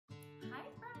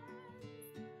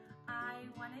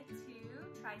wanted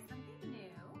to try something new.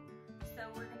 So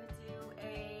we're gonna do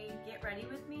a get ready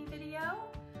with me video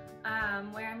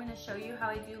where I'm gonna show you how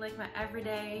I do like my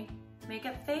everyday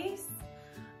makeup face.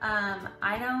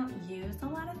 I don't use a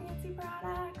lot of fancy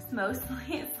products. Mostly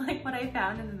it's like what I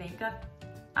found in the makeup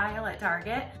aisle at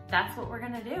Target. That's what we're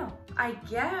gonna do. I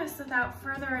guess without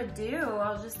further ado,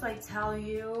 I'll just like tell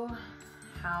you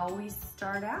how we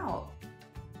start out.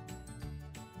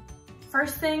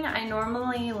 First thing, I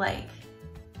normally like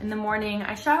in the morning,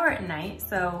 I shower at night,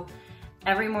 so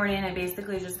every morning I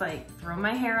basically just like throw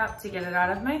my hair up to get it out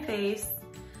of my face,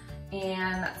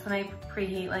 and that's when I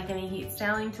preheat like any heat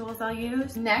styling tools I'll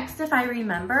use. Next, if I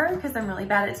remember, because I'm really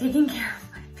bad at taking care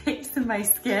of my face and my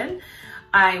skin,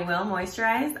 I will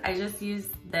moisturize. I just use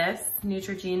this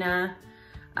Neutrogena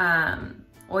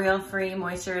oil-free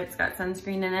moisture. It's got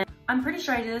sunscreen in it. I'm pretty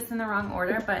sure I did this in the wrong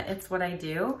order, but it's what I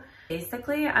do.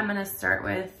 Basically, I'm gonna start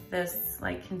with this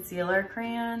like concealer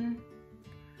crayon,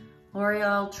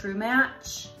 L'Oreal True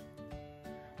Match.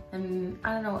 And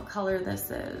I don't know what color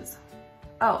this is.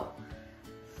 Oh,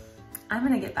 I'm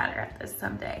gonna get better at this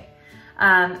someday.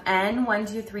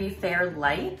 N123 Fair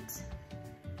Light.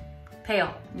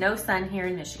 Pale, no sun here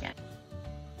in Michigan.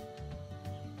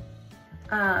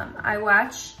 I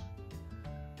watch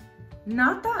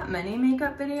not that many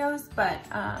makeup videos, but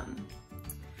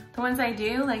the ones I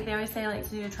do, like they always say like to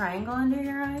do a triangle under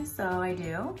your eyes, so I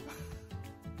do.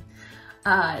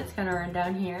 It's gonna run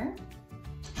down here.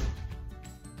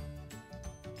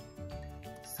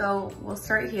 So we'll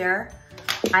start here.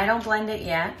 I don't blend it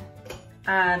yet.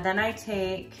 Then I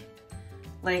take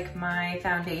like my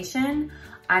foundation.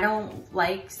 I don't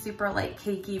like super like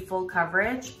cakey full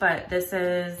coverage, but this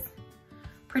is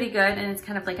pretty good and it's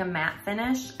kind of like a matte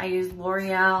finish. I use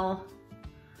L'Oreal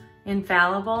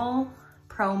Infallible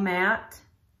Pro Matte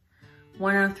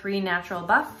 103 Natural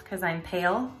Buff because I'm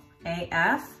pale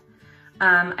AF.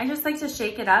 I just like to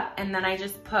shake it up and then I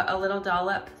just put a little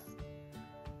dollop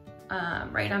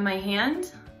right on my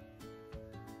hand.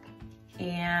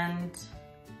 And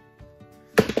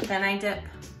then I dip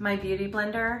my beauty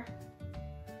blender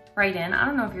right in. I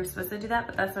don't know if you're supposed to do that,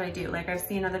 but that's what I do. Like I've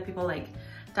seen other people like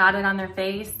dot it on their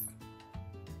face.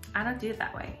 I don't do it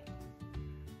that way.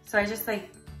 So I just like,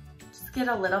 just get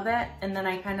a little bit and then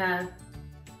I kind of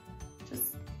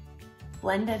just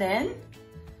blend it in,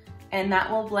 and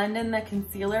that will blend in the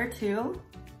concealer too.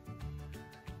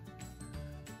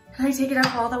 And I take it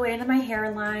up all the way into my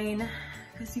hairline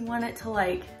because you want it to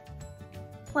like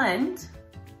blend.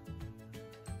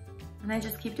 And I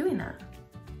just keep doing that.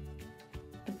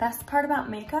 The best part about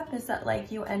makeup is that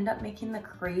like you end up making the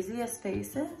craziest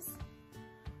faces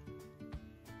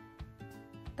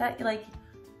that like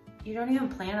you don't even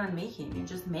plan on making, you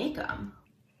just make them.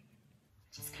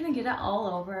 Just kind of get it all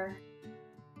over.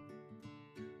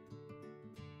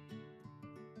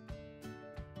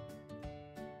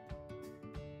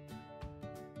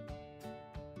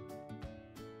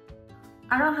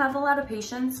 I don't have a lot of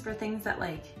patience for things that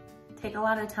like take a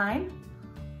lot of time.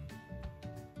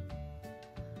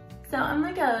 So I'm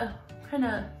like a kind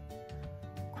of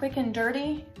quick and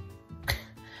dirty.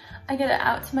 I get it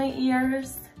out to my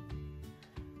ears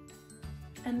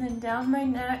and then down my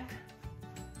neck.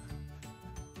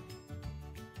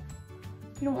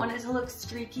 You don't want it to look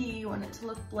streaky, you want it to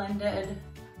look blended.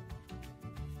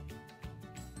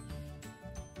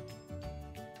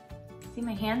 See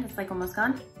my hand, it's like almost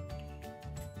gone.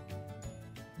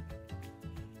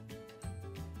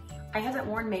 I haven't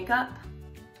worn makeup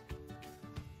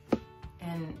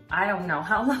and I don't know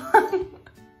how long.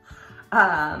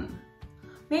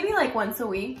 Maybe like once a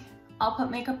week I'll put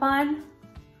makeup on.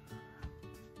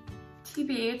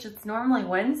 TBH, it's normally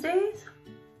Wednesdays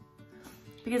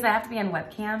because I have to be on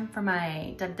webcam for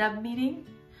my dub meeting,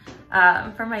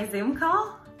 for my Zoom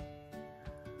call.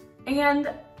 And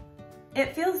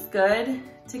it feels good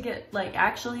to get like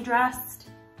actually dressed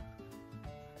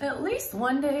at least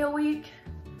one day a week.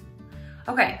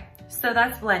 Okay, so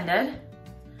that's blended.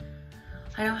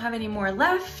 I don't have any more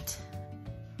left.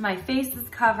 My face is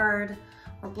covered.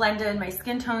 We're blended, my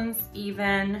skin tone's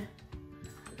even.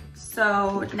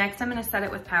 So next I'm gonna set it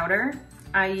with powder.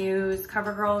 I use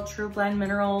CoverGirl True Blend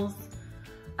Minerals.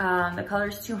 The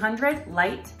color's 200,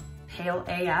 light, pale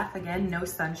AF. Again, no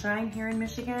sunshine here in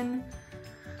Michigan.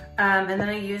 And then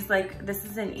I use like, this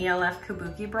is an ELF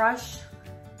Kabuki brush.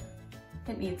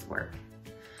 It needs work,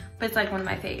 but it's like one of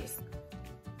my faves.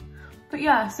 But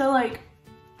yeah, so like,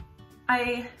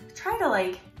 I try to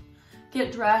like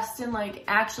get dressed and like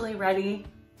actually ready.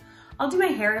 I'll do my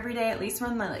hair every day, at least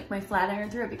run my flat iron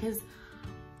through it because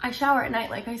I shower at night,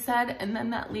 like I said, and then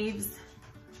that leaves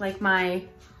like my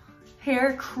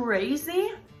hair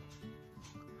crazy.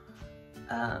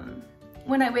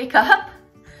 when I wake up,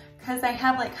 because I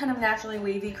have like kind of naturally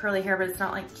wavy curly hair, but it's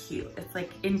not like cute. It's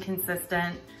like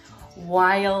inconsistent,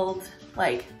 wild,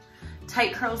 like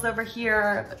tight curls over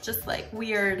here, but just like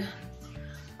weird,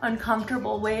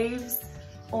 uncomfortable waves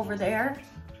over there.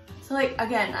 So like,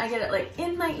 again, I get it like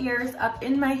in my ears, up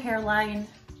in my hairline.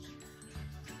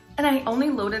 And I only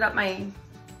loaded up my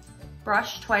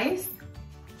brush twice.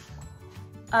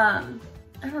 I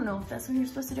don't know if that's what you're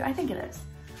supposed to do. I think it is.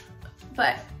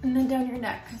 But, and then down your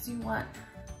neck, because you want,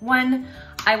 one,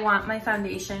 I want my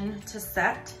foundation to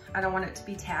set. I don't want it to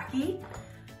be tacky.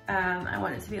 I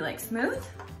want it to be like smooth.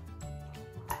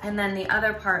 And then the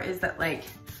other part is that like,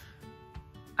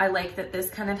 I like that this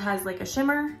kind of has like a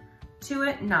shimmer to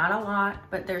it, not a lot,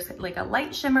 but there's like a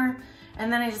light shimmer.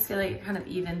 And then I just feel like it kind of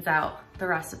evens out the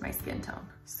rest of my skin tone.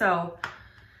 So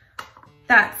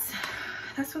that's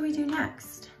what we do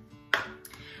next.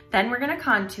 Then we're gonna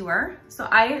contour. So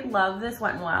I love this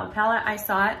Wet n Wild palette. I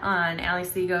saw it on Ali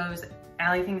Sego's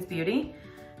Ali Things Beauty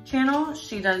channel.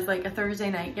 She does like a Thursday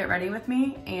night get ready with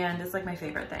me, and it's like my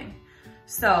favorite thing.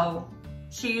 So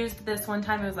she used this one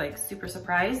time. I was like super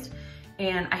surprised,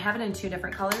 and I have it in 2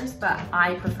 different colors, but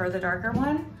I prefer the darker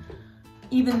one.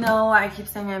 Even though I keep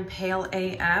saying I'm pale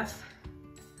AF.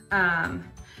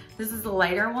 This is the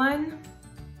lighter one,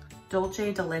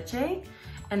 Dolce de Leche,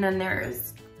 and then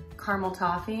there's caramel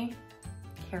toffee,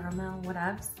 caramel,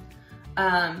 whatevs.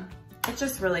 It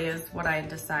just really is what I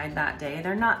decide that day.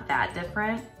 They're not that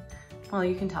different. Well,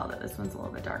 you can tell that this one's a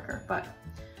little bit darker, but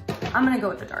I'm gonna go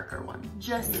with the darker one,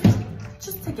 just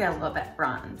to get a little bit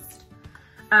bronzed.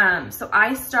 So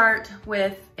I start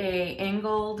with a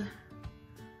angled,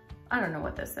 I don't know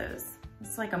what this is.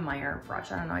 It's like a Meyer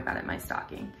brush. I don't know, I got it in my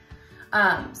stocking.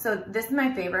 So this is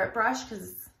my favorite brush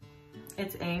because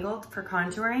it's angled for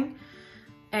contouring.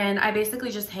 And I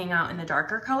basically just hang out in the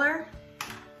darker color.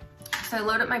 So I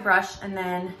load up my brush, and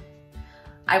then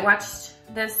I watched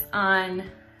this on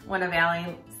one of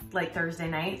Ali's like Thursday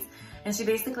nights. And she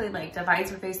basically like divides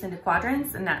her face into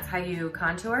quadrants, and that's how you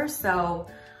contour. So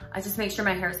I just make sure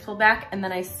my hair is pulled back, and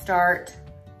then I start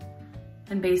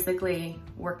and basically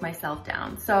work myself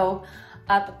down. So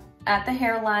up at the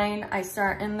hairline, I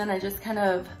start, and then I just kind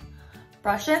of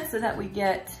brush it so that we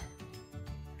get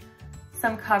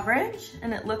some coverage,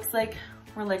 and it looks like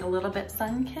we're like a little bit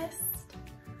sun-kissed.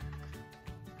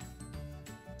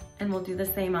 And we'll do the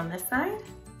same on this side.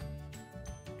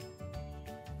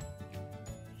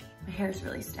 My hair is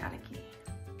really staticky.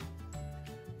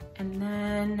 And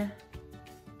then,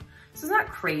 so it's not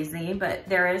crazy, but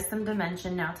there is some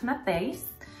dimension now to my face.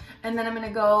 And then I'm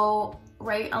gonna go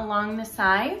right along the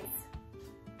sides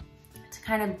to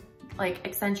kind of like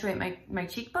accentuate my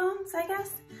cheekbones, I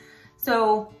guess.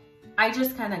 So I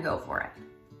just kind of go for it.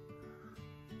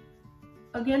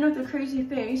 Again, with a crazy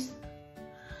face.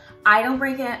 I don't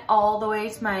break it all the way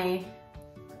to my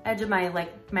edge of my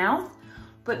like mouth,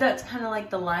 but that's kind of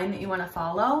like the line that you want to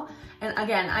follow. And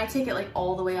again, I take it like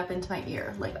all the way up into my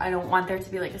ear. Like I don't want there to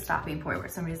be like a stopping point where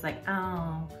somebody's like,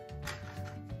 oh,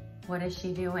 what is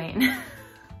she doing?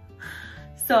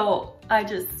 So I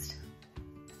just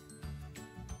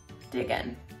dig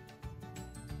in.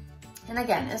 And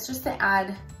again, it's just to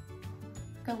add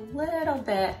a little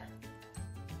bit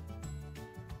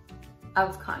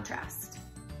of contrast.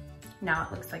 Now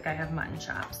it looks like I have mutton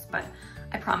chops, but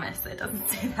I promise it doesn't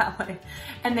stay that way.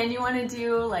 And then you want to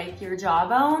do like your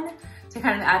jawbone to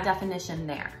kind of add definition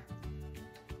there.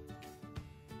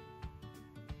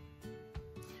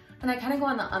 And I kind of go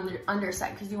on the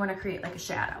underside because you want to create like a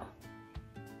shadow.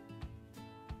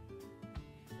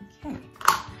 Okay.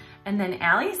 And then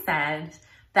Ali said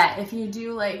that if you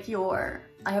do like your,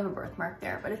 I have a birthmark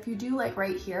there, but if you do like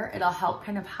right here, it'll help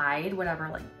kind of hide whatever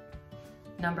like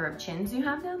number of chins you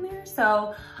have down there.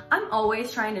 So I'm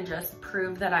always trying to just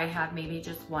prove that I have maybe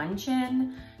just one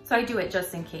chin. So I do it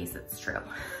just in case it's true.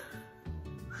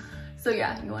 So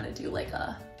yeah, you want to do like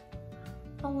a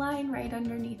line right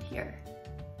underneath here.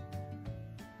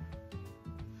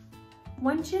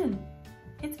 One chin,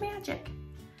 it's magic.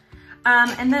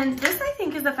 And then this I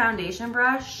think is a foundation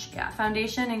brush. Yeah,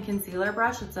 foundation and concealer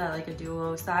brush. It's like a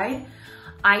duo side.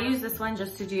 I use this one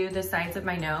just to do the sides of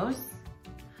my nose.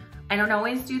 I don't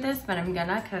always do this, but I'm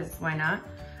gonna, cause why not?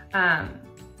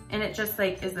 And it just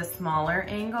like is a smaller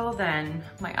angle than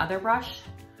my other brush.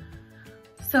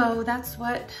 So that's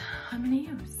what I'm gonna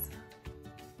use.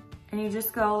 And you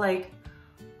just go like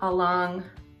along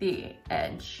the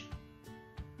edge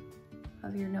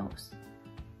of your nose.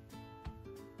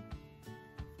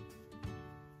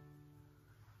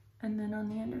 And then on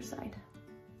the underside,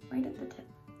 right at the tip.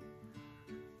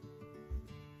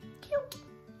 Cute.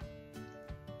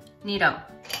 Neato.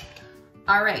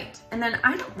 All right, and then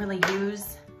I don't really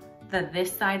use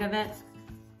this side of it.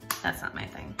 That's not my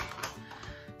thing.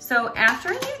 So after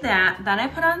I do that, then I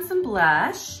put on some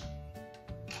blush.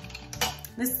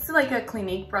 This is like a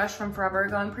Clinique brush from Forever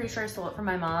Ago. I'm pretty sure I stole it from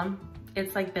my mom.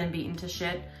 It's like been beaten to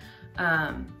shit,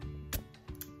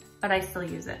 but I still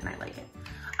use it and I like it.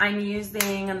 I'm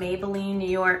using a Maybelline New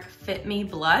York Fit Me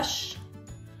blush.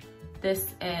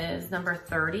 This is number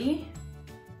 30,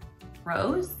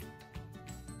 Rose.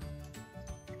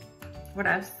 What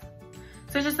else?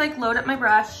 So I just like load up my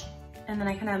brush and then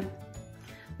I kind of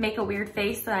make a weird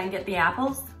face so I can get the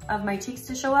apples of my cheeks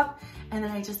to show up. And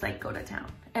then I just like go to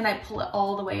town and I pull it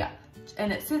all the way up.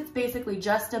 And it sits basically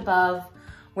just above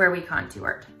where we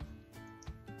contoured.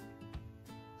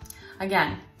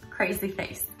 Again, crazy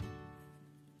face.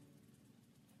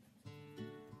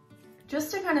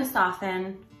 Just to kind of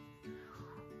soften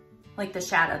like the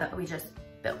shadow that we just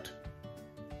built.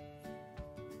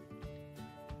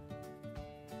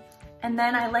 And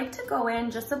then I like to go in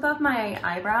just above my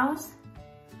eyebrows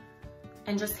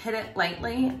and just hit it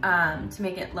lightly to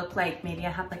make it look like maybe I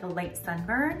have like a light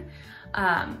sunburn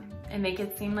and make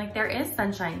it seem like there is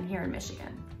sunshine here in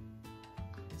Michigan.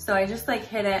 So I just like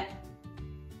hit it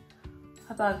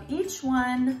above each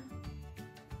one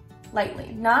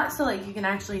lightly. Not so like you can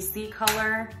actually see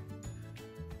color,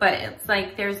 but it's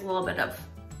like there's a little bit of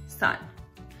sun,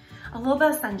 a little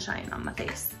bit of sunshine on my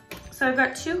face. So I've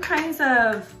got two kinds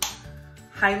of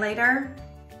highlighter.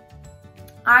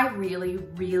 I really,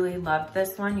 really loved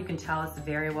this one. You can tell it's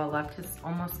very well loved because it's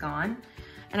almost gone.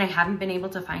 And I haven't been able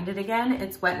to find it again.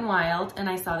 It's Wet n Wild, and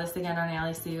I saw this again on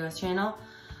Ali Studios channel.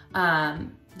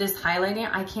 This highlighting,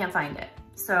 I can't find it.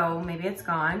 So maybe it's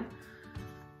gone.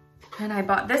 And I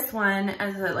bought this one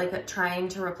as trying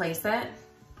to replace it.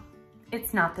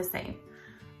 It's not the same.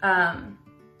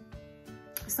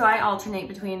 So I alternate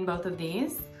between both of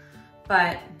these,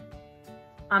 but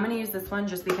I'm gonna use this one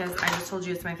just because I just told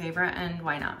you it's my favorite and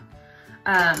why not?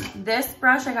 This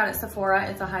brush I got at Sephora.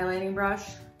 It's a highlighting brush.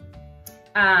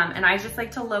 And I just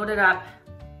like to load it up.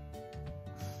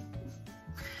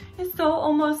 It's so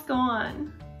almost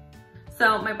gone.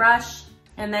 So my brush,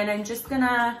 and then I'm just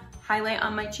gonna highlight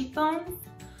on my cheekbones,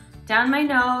 down my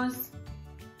nose,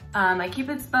 my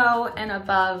Cupid's bow, and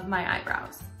above my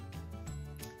eyebrows.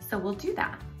 So we'll do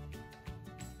that.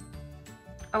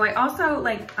 Oh, I also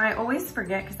I always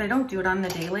forget because I don't do it on the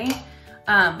daily,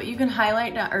 but you can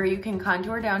highlight or you can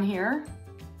contour down here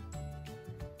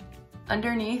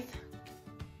underneath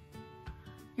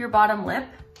your bottom lip,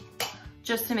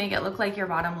 just to make it look like your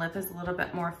bottom lip is a little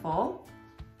bit more full.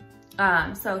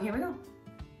 So here we go.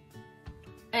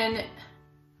 And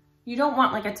you don't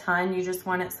want like a ton, you just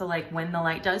want it so like when the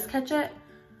light does catch it,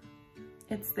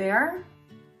 it's there.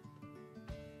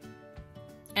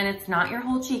 And it's not your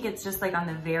whole cheek, it's just like on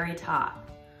the very top.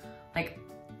 Like,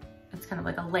 it's kind of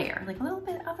like a layer, like a little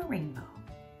bit of a rainbow.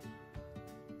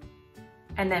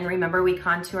 And then remember we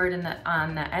contoured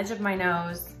on the edge of my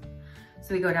nose.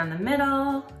 So we go down the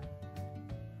middle,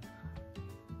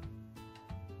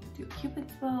 do a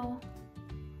Cupid's bow.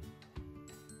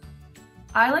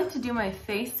 I like to do my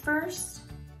face first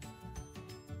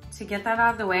to get that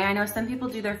out of the way. I know some people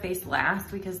do their face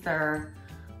last because they're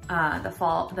the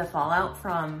fallout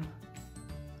from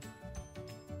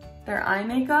their eye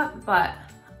makeup, but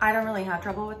I don't really have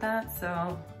trouble with that,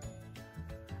 so,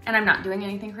 and I'm not doing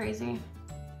anything crazy.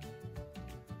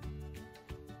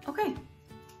 Okay,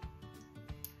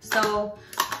 so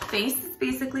face is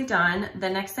basically done. The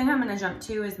next thing I'm gonna jump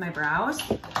to is my brows.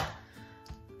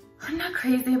 I'm not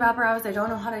crazy about brows. I don't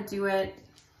know how to do it.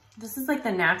 This is like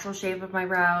the natural shape of my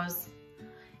brows.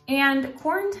 And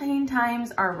quarantine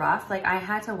times are rough. Like I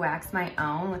had to wax my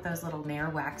own with those little Nair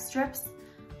wax strips.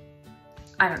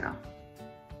 I don't know.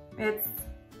 It's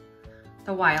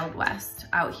the Wild West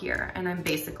out here and I'm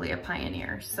basically a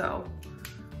pioneer. So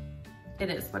it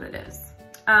is what it is.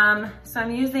 So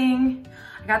I'm using,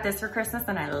 I got this for Christmas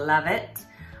and I love it.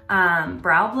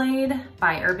 Brow Blade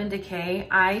by Urban Decay.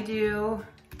 I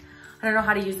don't know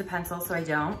how to use the pencil, so I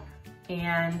don't.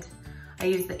 And I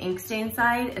use the ink stain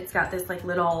side. It's got this like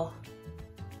little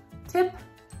tip,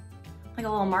 like a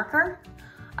little marker.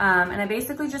 And I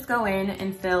basically just go in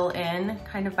and fill in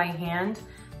kind of by hand,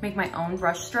 make my own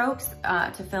brush strokes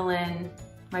to fill in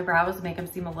my brows, make them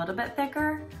seem a little bit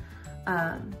thicker.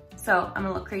 So I'm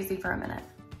gonna look crazy for a minute.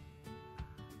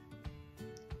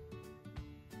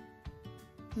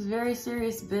 It's very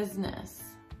serious business.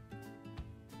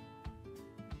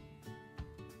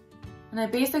 And I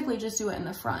basically just do it in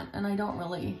the front and I don't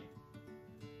really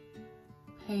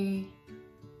pay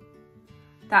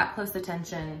that close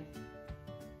attention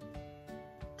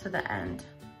to the end.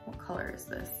 What color is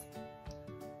this?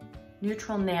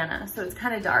 Neutral Nana. So it's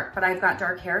kind of dark, but I've got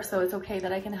dark hair, so it's okay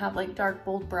that I can have like dark,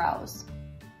 bold brows.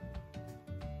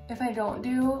 If I don't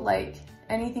do like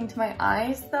anything to my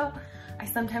eyes though, I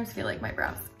sometimes feel like my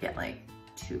brows get like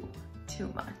too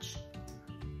much.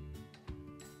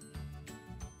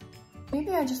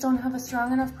 Maybe I just don't have a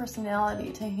strong enough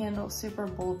personality to handle super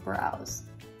bold brows.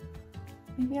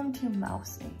 Maybe I'm too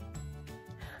mousy.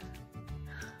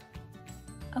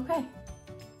 Okay.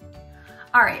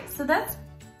 All right, so that's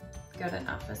good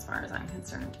enough as far as I'm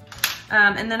concerned.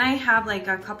 And then I have like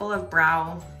a couple of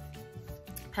brow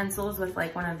pencils with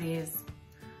like one of these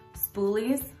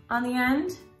spoolies on the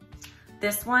end.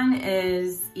 This one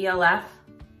is ELF.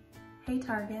 Hey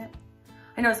Target.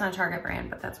 I know it's not a Target brand,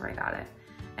 but that's where I got it.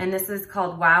 And this is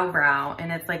called Wow Brow,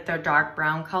 and it's like their dark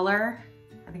brown color.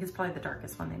 I think it's probably the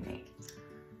darkest one they make.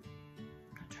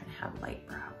 I'm trying to have light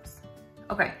brows.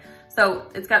 Okay, so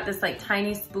it's got this like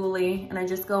tiny spoolie, and I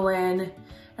just go in,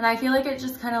 and I feel like it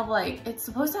just kind of like, it's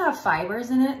supposed to have fibers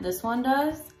in it, this one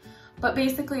does, but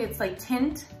basically it's like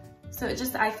tint. So it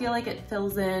just, I feel like it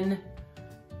fills in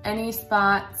any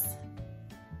spots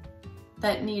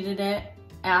that needed it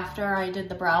after I did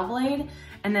the brow blade,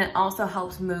 and then it also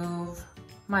helps move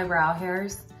my brow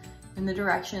hairs in the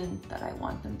direction that I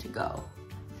want them to go.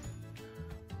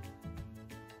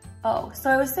 Oh, so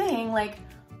I was saying like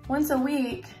once a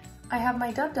week I have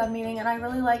my Dub Dub meeting, and I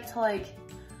really like to like,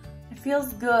 it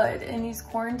feels good in these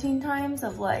quarantine times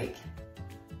of like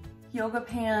yoga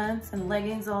pants and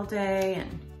leggings all day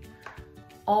and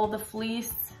all the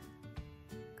fleece,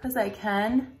 because I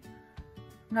can.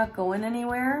 I'm not going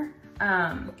anywhere.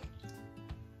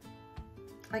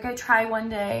 Like I try one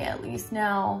day at least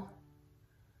now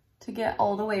to get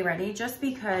all the way ready, just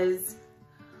because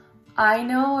I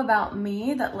know about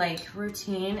me that like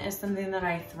routine is something that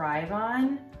I thrive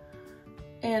on,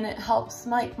 and it helps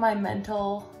like my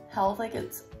mental health. Like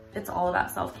it's all about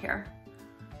self-care.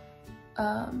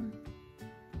 I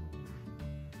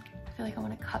feel like I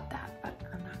want to cut that, but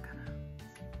I'm not gonna.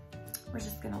 We're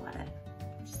just gonna let it.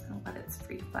 I'm just gonna let its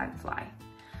free fly.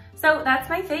 So that's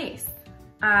my face.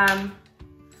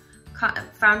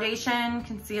 Foundation,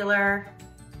 concealer,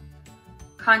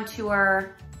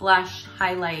 contour, blush,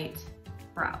 highlight,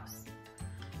 brows.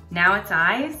 Now it's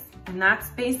eyes, and that's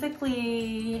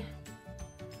basically,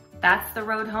 that's the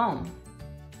road home.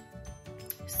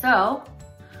 So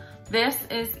this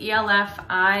is ELF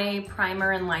Eye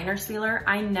Primer and Liner Sealer.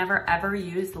 I never ever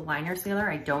use the liner sealer.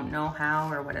 I don't know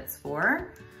how or what it's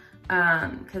for,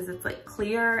 because it's like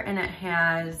clear and it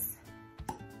has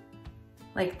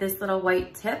like this little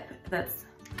white tip that's,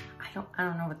 I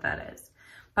don't know what that is,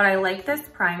 but I like this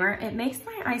primer. It makes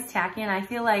my eyes tacky, and I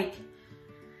feel like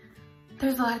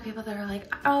there's a lot of people that are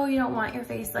like, oh, you don't want your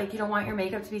face, like you don't want your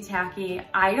makeup to be tacky.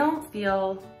 I don't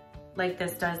feel like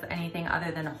this does anything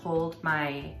other than hold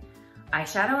my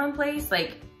eyeshadow in place.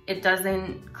 Like it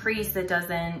doesn't crease, it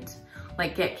doesn't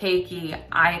like get cakey.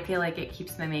 I feel like it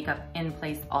keeps my makeup in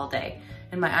place all day,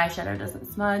 and my eyeshadow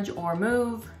doesn't smudge or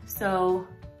move. So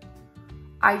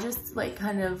I just like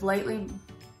kind of lightly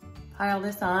pile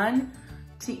this on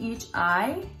to each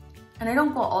eye, and I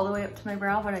don't go all the way up to my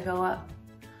brow, but I go up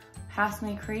past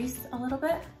my crease a little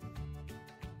bit.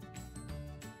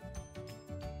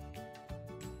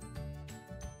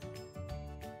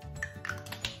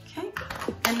 Okay,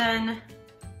 and then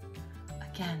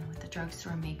again with the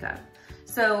drugstore makeup.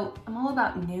 So I'm all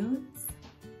about nudes.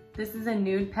 This is a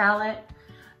nude palette.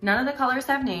 None of the colors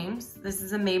have names. This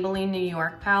is a Maybelline New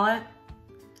York palette.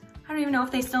 I don't even know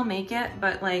if they still make it,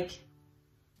 but like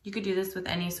you could do this with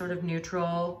any sort of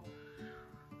neutral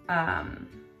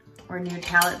or nude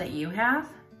palette that you have.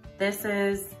 This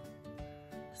is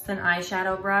just an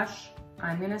eyeshadow brush.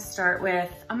 I'm gonna start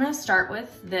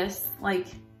with this like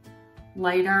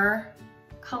lighter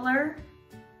color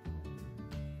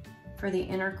for the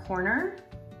inner corner.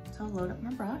 So I'll load up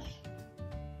my brush.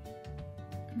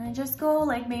 And I just go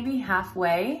like maybe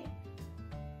halfway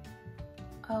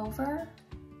over.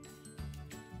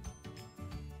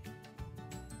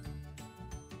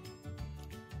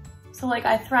 So like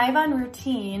I thrive on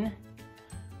routine,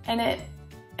 and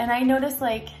I noticed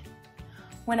like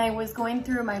when I was going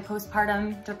through my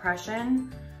postpartum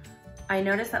depression, I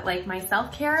noticed that like my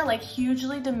self-care like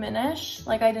hugely diminished.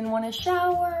 Like I didn't want to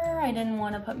shower, I didn't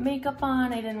want to put makeup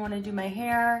on, I didn't want to do my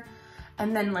hair.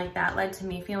 And then like that led to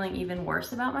me feeling even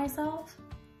worse about myself.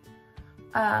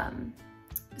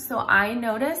 So I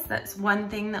noticed that's one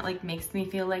thing that like makes me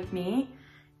feel like me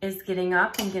is getting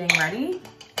up and getting ready.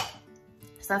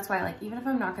 So that's why like, even if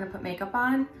I'm not gonna put makeup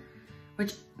on,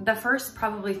 which the first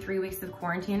probably 3 weeks of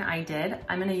quarantine I did,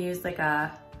 I'm gonna use like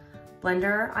a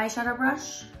blender eyeshadow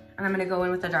brush, and I'm gonna go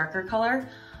in with a darker color.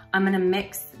 I'm gonna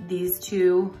mix these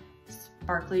two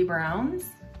sparkly browns.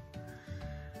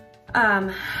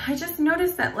 I just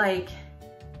noticed that like,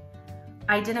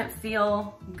 I didn't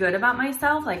feel good about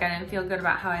myself. Like I didn't feel good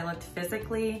about how I looked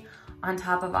physically, on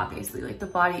top of obviously like the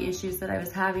body issues that I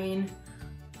was having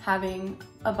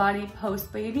a body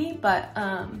post-baby, but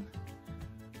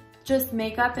just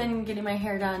makeup and getting my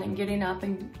hair done and getting up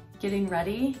and getting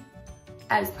ready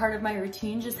as part of my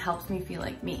routine just helps me feel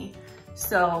like me.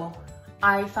 So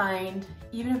I find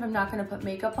even if I'm not gonna put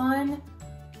makeup on,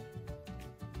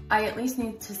 I at least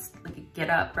need to like get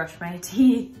up, brush my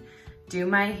teeth, do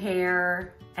my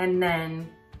hair, and then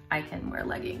I can wear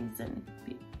leggings and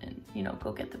you know,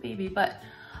 go get the baby. But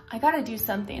I gotta do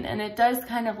something, and it does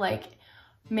kind of like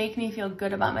make me feel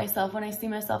good about myself when I see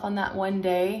myself on that one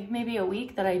day, maybe a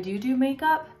week that I do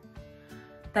makeup,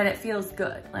 that it feels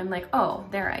good. I'm like, oh,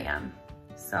 there I am.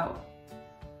 So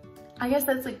I guess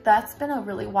that's been a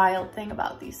really wild thing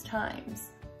about these times.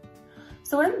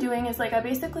 So what I'm doing is like, I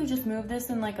basically just move this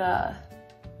in like a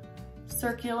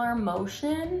circular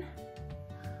motion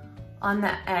on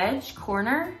the edge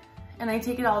corner, and I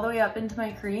take it all the way up into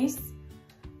my crease.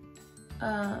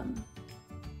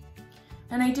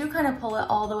 And I do kind of pull it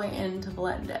all the way in to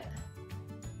blend it.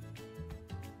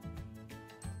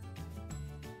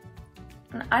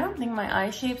 And I don't think my eye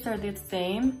shapes are the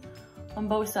same on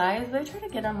both sides, but I try to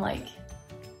get them like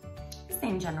the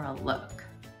same general look.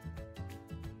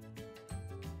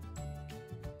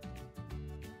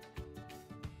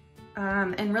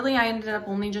 And really I ended up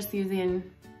only just using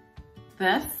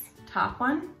this top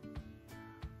one.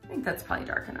 I think that's probably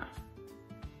dark enough.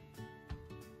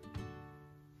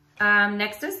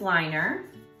 Next is liner,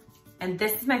 and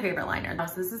this is my favorite liner.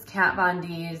 So this is Kat Von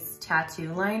D's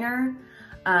tattoo liner.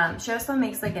 She also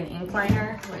makes like an ink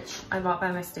liner, which I bought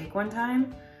by mistake one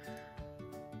time.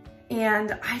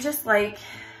 And I just like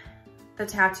the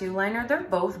tattoo liner. They're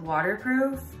both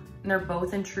waterproof, and they're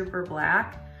both in Trooper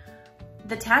Black.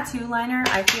 The tattoo liner,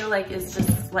 I feel like is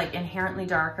just like inherently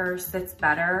darker, sits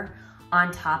better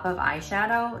on top of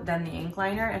eyeshadow than the ink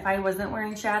liner. If I wasn't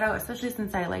wearing shadow, especially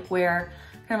since I like wear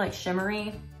kind of like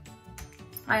shimmery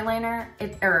eyeliner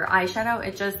or eyeshadow,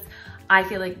 I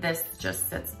feel like this just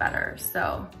sits better.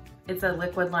 So it's a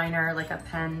liquid liner, like a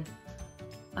pen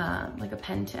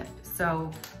tip.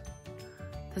 So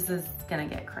this is gonna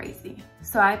get crazy.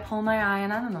 So I pull my eye,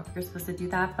 and I don't know if you're supposed to do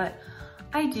that, but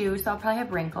I do. So I'll probably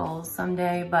have wrinkles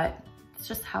someday, but it's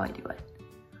just how I do it.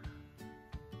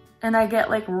 And I get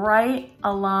like right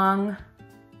along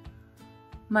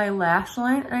my lash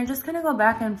line, and I just kind of go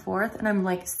back and forth, and I'm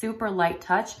like super light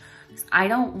touch, because I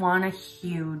don't want a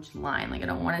huge line. Like I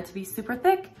don't want it to be super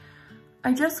thick.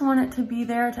 I just want it to be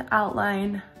there to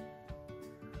outline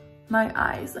my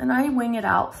eyes, and I wing it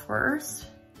out first.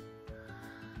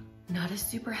 Not a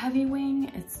super heavy wing,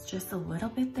 it's just a little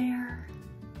bit there.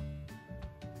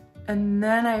 And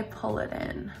then I pull it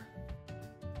in.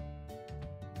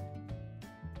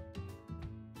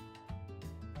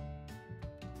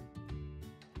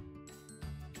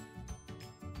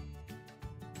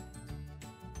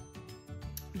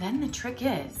 Then the trick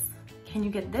is, can you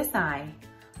get this eye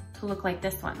to look like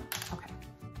this one? Okay.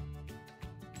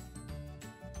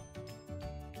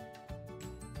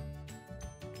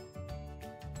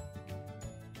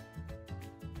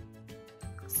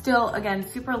 Still, again,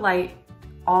 super light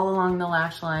all along the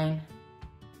lash line.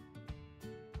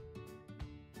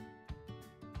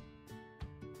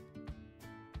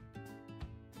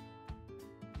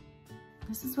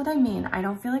 This is what I mean. I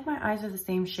don't feel like my eyes are the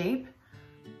same shape.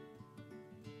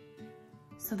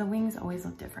 So the wings always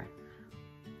look different.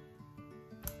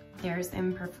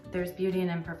 There's beauty in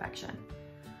imperfection.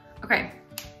 Okay,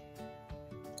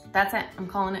 that's it. I'm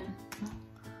calling it.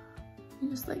 You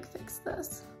just like fix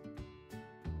this.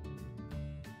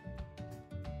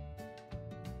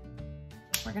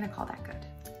 We're gonna call that good.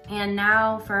 And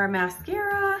now for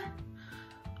mascara,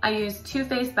 I use Too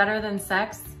Faced Better Than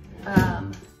Sex.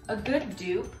 A good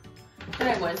dupe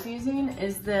that I was using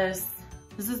is this.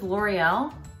 This is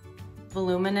L'Oreal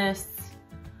Voluminous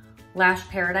Lash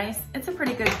Paradise. It's a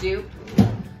pretty good dupe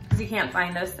because you can't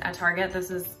find this at Target.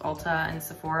 This is Ulta and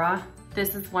Sephora.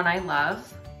 This is one I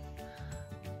love.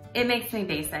 It makes me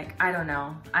basic. I don't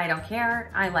know. I don't care.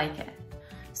 I like it.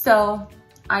 So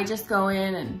I just go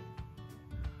in and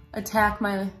attack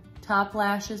my top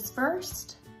lashes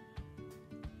first.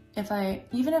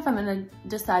 Even if I'm gonna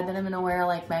decide that I'm gonna wear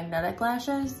like magnetic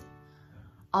lashes,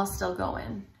 I'll still go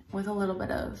in with a little bit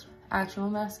of actual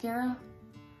mascara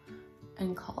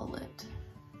and call it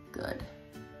good.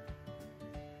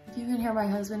 If you can hear my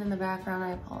husband in the background,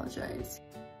 I apologize.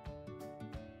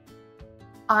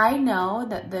 I know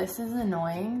that this is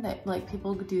annoying that like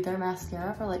people do their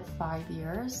mascara for like 5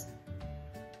 years.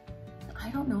 I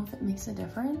don't know if it makes a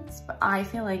difference, but I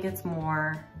feel like it's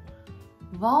more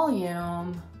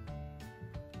volume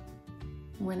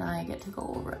when I get to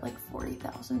go over it like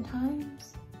 40,000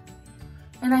 times.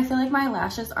 And I feel like my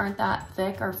lashes aren't that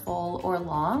thick or full or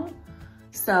long.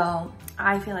 So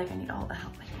I feel like I need all the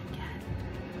help I can get.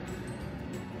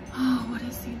 Oh, what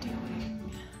is he doing?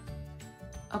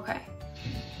 Okay.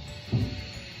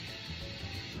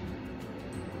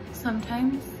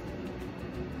 Sometimes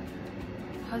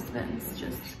husbands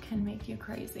just can make you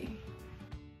crazy.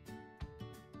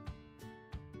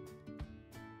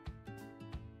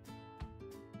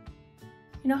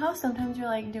 You know how sometimes you're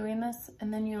like doing this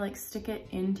and then you like stick it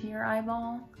into your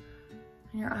eyeball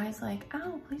and your eye's like,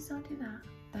 ow, please don't do that.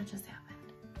 That just happened.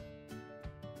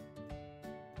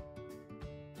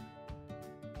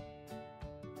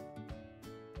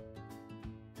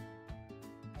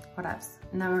 What else?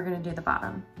 And then we're gonna do the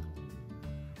bottom.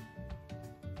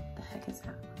 The heck is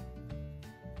that?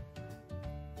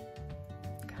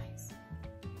 Guys.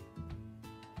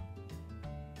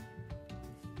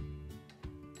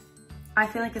 I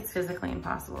feel like it's physically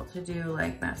impossible to do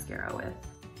like mascara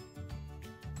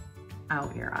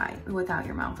without your eye, without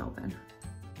your mouth open.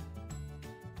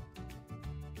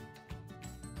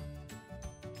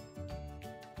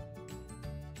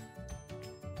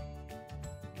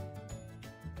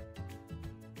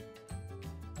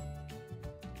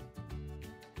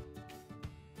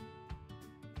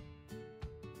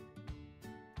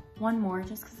 One more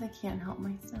just because I can't help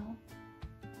myself.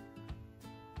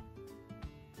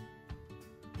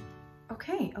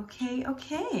 Okay.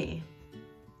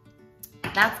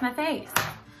 That's my face.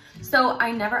 So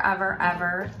I never,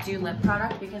 ever do lip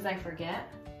product because I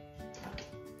forget.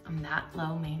 I'm that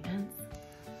low maintenance.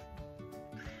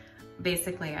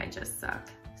 Basically, I just suck.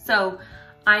 So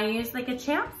I use like a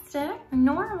chapstick,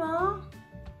 normal.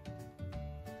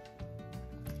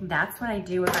 That's what I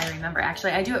do if I remember.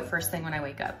 Actually, I do it first thing when I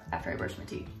wake up after I brush my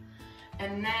teeth.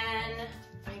 And then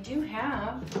I do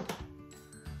have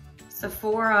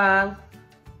Sephora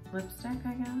lipstick,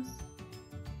 I guess.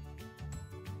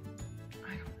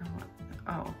 I don't know what,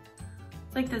 oh.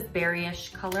 It's like this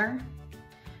berryish color.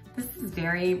 This is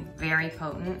very, very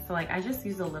potent. So like I just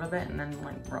use a little bit and then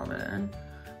like rub it in.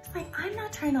 It's like, I'm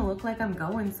not trying to look like I'm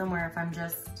going somewhere if I'm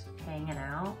just hanging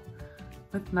out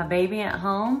with my baby at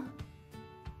home.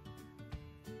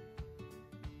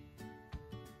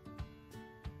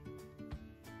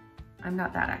 I'm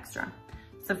not that extra.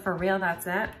 So for real, that's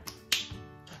it.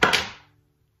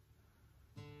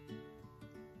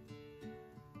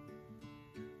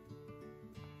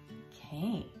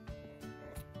 Okay.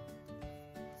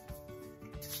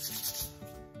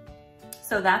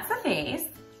 So that's the face.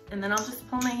 And then I'll just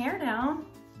pull my hair down.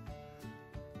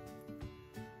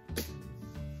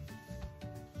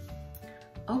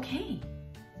 Okay.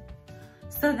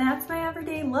 So that's my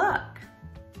everyday look.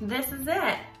 This is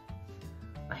it.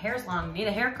 My hair's long, need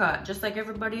a haircut, just like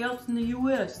everybody else in the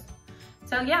US.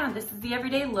 So yeah, this is the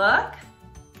everyday look.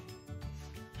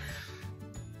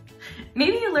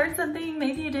 Maybe you learned something,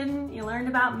 maybe you didn't. You learned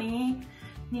about me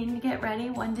needing to get ready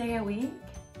one day a week.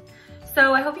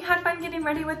 So I hope you had fun getting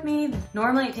ready with me.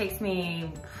 Normally it takes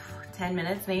me 10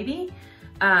 minutes maybe,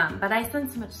 but I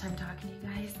spent so much time talking to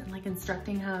you guys and like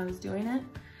instructing how I was doing it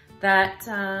that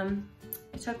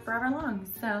it took forever long.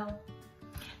 So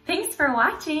thanks for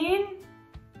watching.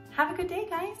 Have a good day,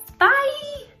 guys.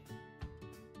 Bye.